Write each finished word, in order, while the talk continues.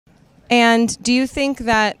And do you think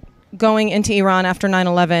that going into Iran after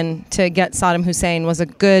 9/11 to get Saddam Hussein was a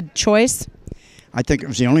good choice? I think it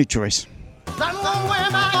was the only choice.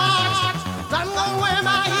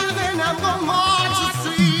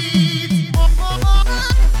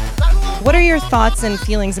 What are your thoughts and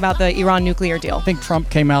feelings about the Iran nuclear deal? I think Trump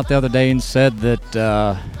came out the other day and said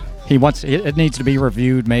that it needs to be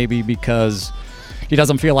reviewed maybe because he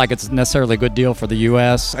doesn't feel like it's necessarily a good deal for the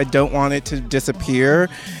U.S. I don't want it to disappear,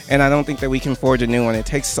 and I don't think that we can forge a new one. It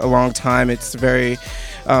takes a long time. It's very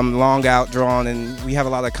long out drawn, and we have a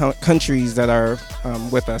lot of countries that are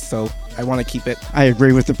with us, so I want to keep it. I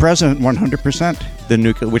agree with the president 100%.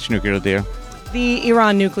 Which nuclear deal? The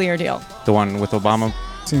Iran nuclear deal. The one with Obama?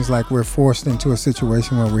 Seems like we're forced into a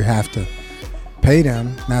situation where we have to pay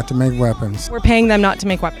them not to make weapons. We're paying them not to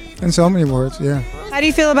make weapons. In so many words, yeah. How do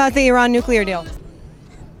you feel about the Iran nuclear deal?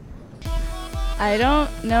 I don't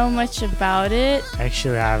know much about it.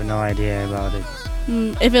 Actually, I have no idea about it.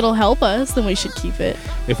 If it'll help us, then we should keep it.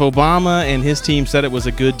 If Obama and his team said it was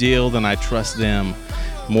a good deal, then I trust them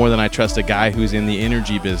more than I trust a guy who's in the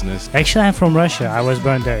energy business. Actually, I'm from Russia. I was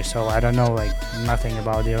born there, so I don't know nothing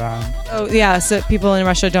about Iran. Oh, yeah, so people in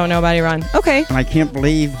Russia don't know about Iran. Okay. And I can't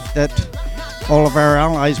believe that all of our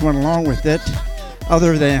allies went along with it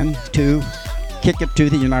other than to kick it to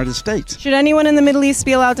the United States. Should anyone in the Middle East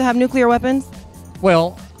be allowed to have nuclear weapons?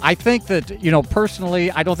 Well, I think that, personally,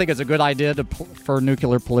 I don't think it's a good idea for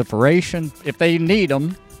nuclear proliferation. If they need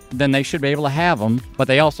them, then they should be able to have them. But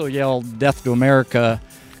they also yell death to America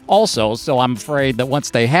also, so I'm afraid that once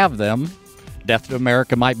they have them, death to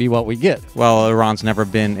America might be what we get. Well, Iran's never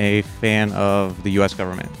been a fan of the U.S.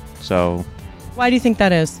 government, so... Why do you think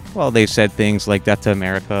that is? Well, they've said things like death to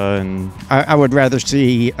America and... I would rather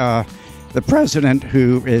see the president,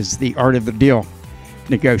 who is the art of the deal,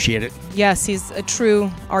 negotiate it. Yes, he's a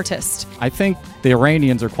true artist. I think the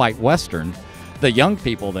Iranians are quite Western. The young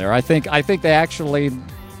people there, I think they actually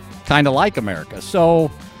kind of like America.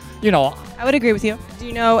 So, I would agree with you. Do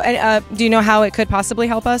you know how it could possibly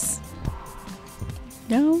help us?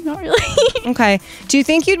 No, not really. Okay. Do you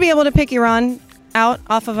think you'd be able to pick Iran out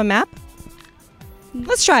off of a map?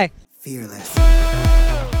 Let's try. Fearless.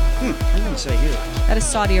 I didn't say here. That is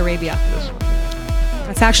Saudi Arabia.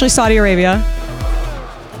 That's actually Saudi Arabia.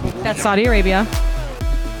 That's Saudi Arabia.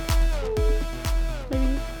 Maybe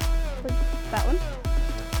that one?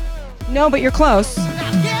 No, but you're close.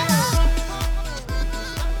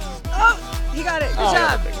 Oh, you got it. Good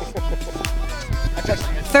job.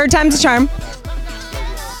 Third time's a charm.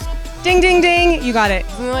 Ding, ding, ding. You got it.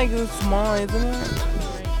 Isn't it like this small, isn't it?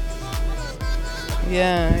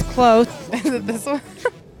 Yeah. Close. Is it this one?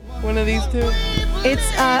 One of these two?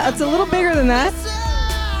 It's a little bigger than that.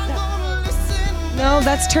 No,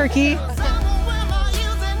 that's Turkey.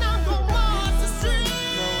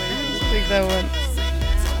 Take that one.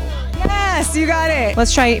 Yes, you got it.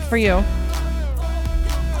 Let's try it for you.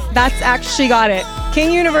 That's actually got it.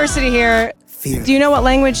 King University here. Fear. Do you know what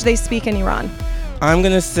language they speak in Iran? I'm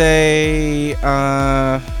going to say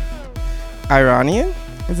Iranian.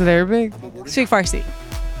 Is it Arabic? Speak Farsi.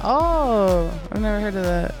 Oh, I've never heard of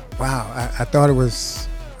that. Wow, I thought it was,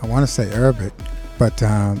 I want to say Arabic, but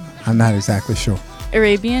I'm not exactly sure.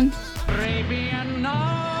 Arabian?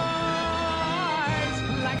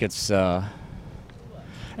 It's Arabic,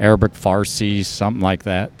 Farsi, something like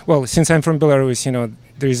that. Well, since I'm from Belarus,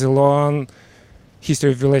 there is a long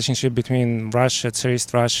history of relationship between Russia,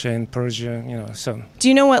 Tsarist Russia, and Persia, so. Do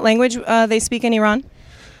you know what language they speak in Iran?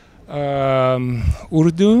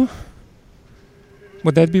 Urdu.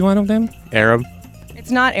 Would that be one of them? Arab. It's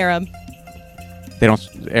not Arab.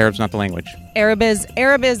 Arab's not the language. Arab is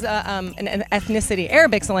an ethnicity.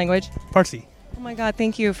 Arabic's a language. Farsi. Oh my God!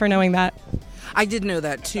 Thank you for knowing that. I did know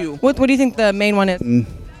that too. What do you think the main one is?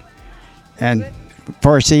 And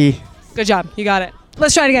Farsi. Good job. You got it.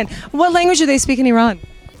 Let's try it again. What language do they speak in Iran?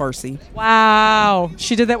 Farsi. Wow.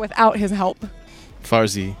 She did that without his help.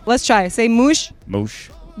 Farsi. Let's try. Say mush. Mush.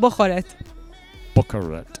 Bukharet.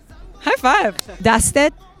 Bukharet. High five.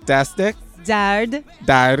 Dastet. Dastek. Dard.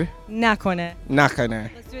 Dar. Nakone. Nakane.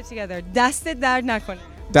 Let's do it together. Dastet dard nakone.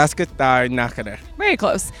 Dasket dar nakane. Very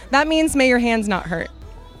close. That means may your hands not hurt.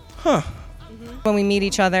 Huh. When we meet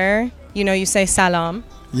each other, you say salam.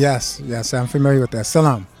 Yes, I'm familiar with that.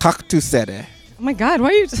 Salam. Hak tu sere. Oh my God, why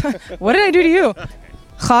are you? What did I do to you?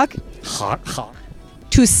 Chak. Chak.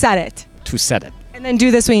 To set it. To set it. And then do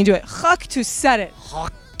this when you do it. Chak to set it.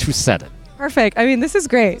 Chak to set it. Perfect. I mean, this is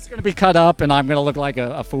great. It's going to be cut up and I'm going to look like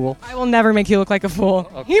a fool. I will never make you look like a fool.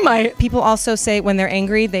 Okay. He might. People also say when they're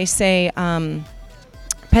angry, they say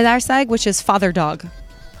pedersag, which is father dog.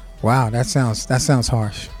 Wow, that sounds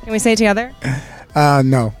harsh. Can we say it together?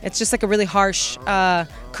 No. It's just like a really harsh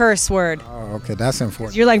curse word. Oh, okay, that's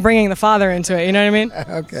unfortunate. You're like bringing the father into it, you know what I mean?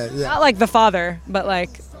 Okay, yeah. Not like the father, but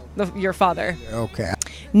like your father. Okay.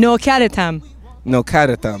 No karatam, No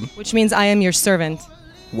karatam. which means I am your servant.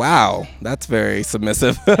 Wow, that's very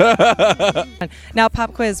submissive. Now,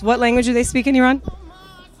 pop quiz. What language do they speak in Iran?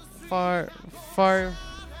 Far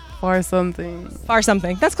something. Far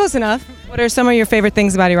something. That's close enough. What are some of your favorite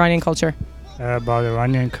things about Iranian culture? About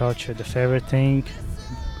Iranian culture, the favorite thing,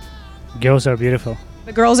 girls are beautiful.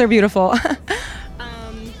 The girls are beautiful.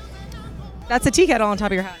 That's a tea kettle on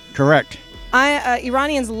top of your head. Correct.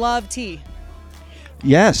 Iranians love tea.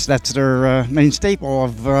 Yes, that's their main staple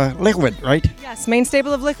of liquid, right? Yes, main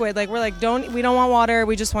staple of liquid. Like we're like, we don't want water.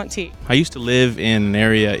 We just want tea. I used to live in an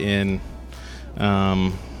area in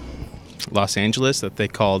Los Angeles that they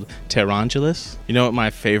called Tehrangeles. You know what my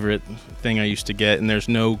favorite thing I used to get, and there's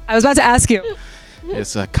no... I was about to ask you.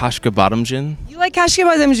 It's a kashka badamjan. You like kashka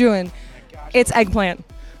badamjan? It's eggplant.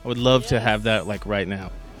 I would love to have that like right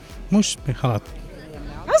now. Mush bikhalat.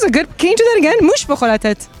 That was a good. Can you do that again? Mush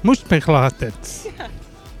bikhlatet. Mush bikhlatet.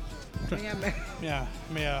 Yeah,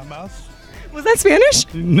 mouse. Was that Spanish?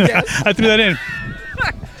 No, I threw that in.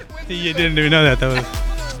 You didn't even know that. That was.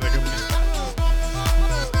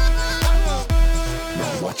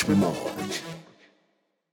 Now watch me march.